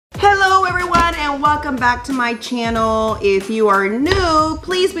Hello everyone and welcome back to my channel. If you are new,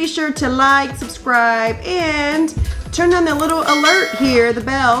 please be sure to like, subscribe, and turn on the little alert here, the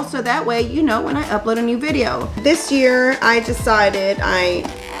bell, so that way you know when I upload a new video. This year I decided, I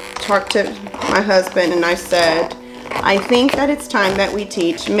talked to my husband and I said, I think that it's time that we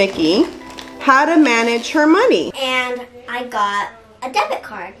teach Mickey how to manage her money. And I got a debit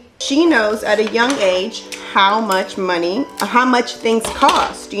card. She knows at a young age how much money, how much things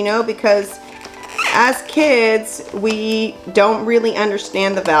cost, you know, because as kids, we don't really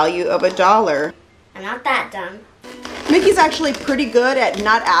understand the value of $1. I'm not that dumb. Mickey's actually pretty good at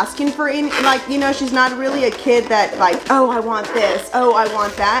not asking for any, like, you know, she's not really a kid that like, oh, I want this, oh, I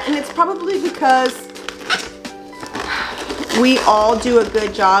want that. And it's probably because we all do a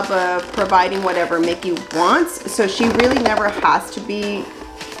good job of providing whatever Mickey wants. So she really never has to be,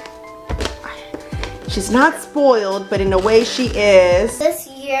 she's not spoiled, but in a way she is. This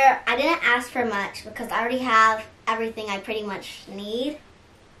year, I didn't ask for much because I already have everything I pretty much need.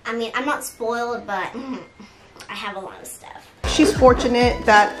 I mean, I'm not spoiled, but I have a lot of stuff. She's fortunate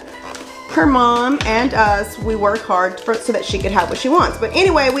that her mom and us, we work hard so that she could have what she wants. But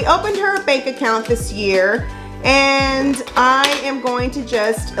anyway, we opened her a bank account this year, and I am going to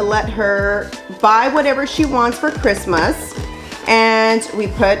just let her buy whatever she wants for Christmas. And we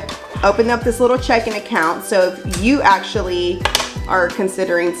open up this little checking account. So if you actually are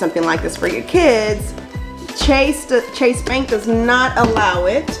considering something like this for your kids, Chase Bank does not allow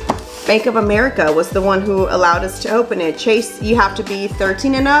it. Bank of America was the one who allowed us to open it. Chase, you have to be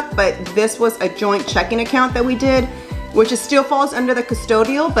 13 and up, but this was a joint checking account that we did, which still falls under the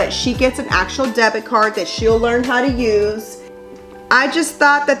custodial, but she gets an actual debit card that she'll learn how to use. I just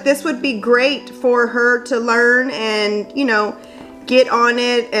thought that this would be great for her to learn and, you know, get on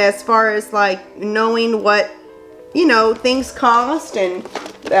it as far as like knowing what, you know, things cost and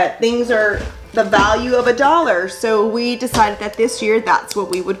that things are the value of $1. So we decided that this year that's what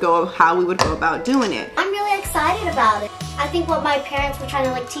we would how we would go about doing it. I'm really excited about it. I think what my parents were trying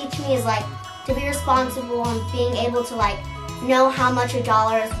to like teach me is like to be responsible and being able to like know how much $1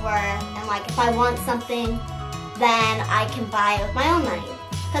 is worth, and like if I want something then I can buy it with my own money.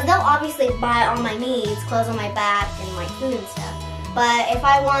 Because they'll obviously buy all my needs, clothes on my back and like food and stuff. But if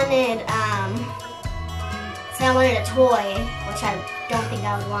I wanted, say I wanted a toy, which I don't think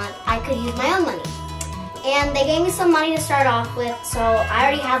I would want, I could use my own money. And they gave me some money to start off with, so I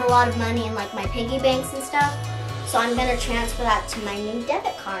already have a lot of money in like my piggy banks and stuff. So I'm gonna transfer that to my new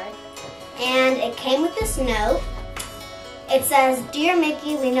debit card. And it came with this note. It says, "Dear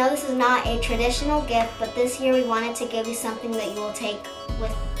Mickey, we know this is not a traditional gift, but this year we wanted to give you something that you will take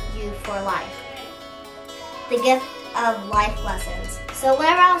with you for life. The gift of life lessons." So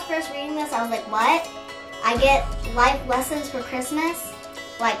whenever I was first reading this, I was like, what? I get life lessons for Christmas?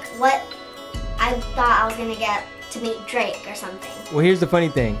 Like what? I thought I was gonna get to meet Drake or something. Well, here's the funny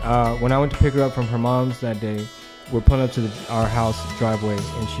thing. When I went to pick her up from her mom's that day, we're pulling up to our house driveway,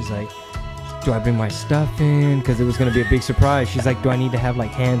 and she's like, do I bring my stuff in? Because it was gonna be a big surprise. She's like, do I need to have like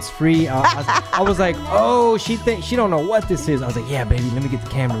hands-free? I was like, oh, she don't know what this is. I was like, yeah, baby, let me get the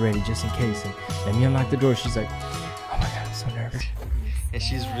camera ready just in case. And let me unlock the door. She's like, oh my God, I'm so nervous. And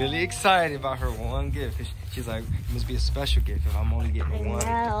she's really excited about her one gift. She's like, it must be a special gift if I'm only getting one.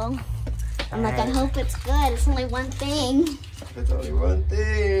 I know. I'm like, I hope it's good. It's only one thing. It's only one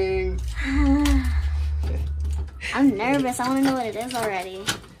thing. I'm nervous. I want to know what it is already.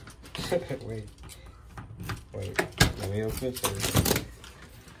 Wait, let me open it first.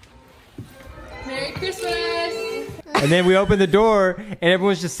 Merry Christmas! And then we open the door, and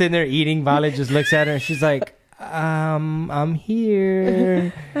everyone's just sitting there eating. Violet just looks at her, and she's like, I'm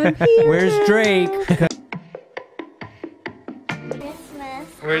here. I'm here. Where's Drake? Christmas.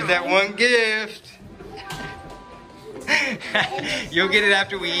 Where's that one gift? You'll get it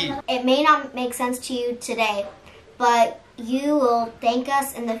after we eat. It may not make sense to you today, but you will thank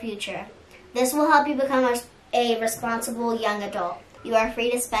us in the future. This will help you become a responsible young adult. You are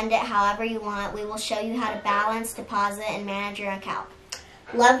free to spend it however you want. We will show you how to balance, deposit, and manage your account.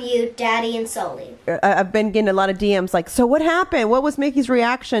 Love you, Daddy and Soli. I've been getting a lot of DMs like, so what happened? What was Mickey's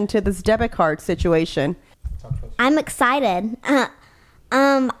reaction to this debit card situation? I'm excited.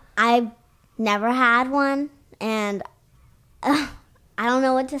 I've never had one, and I don't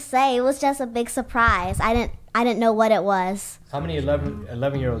know what to say. It was just a big surprise. I didn't know what it was. How many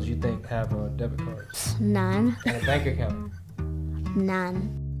 11-year-olds you think have a debit card? None. And a bank account? None.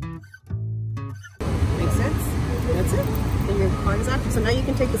 Makes sense. That's it. And your card is active. So now you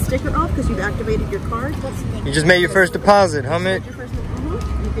can take the sticker off because you've activated your card. You just made your first deposit, huh, Mick?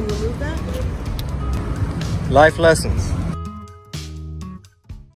 You can remove that. Life lessons.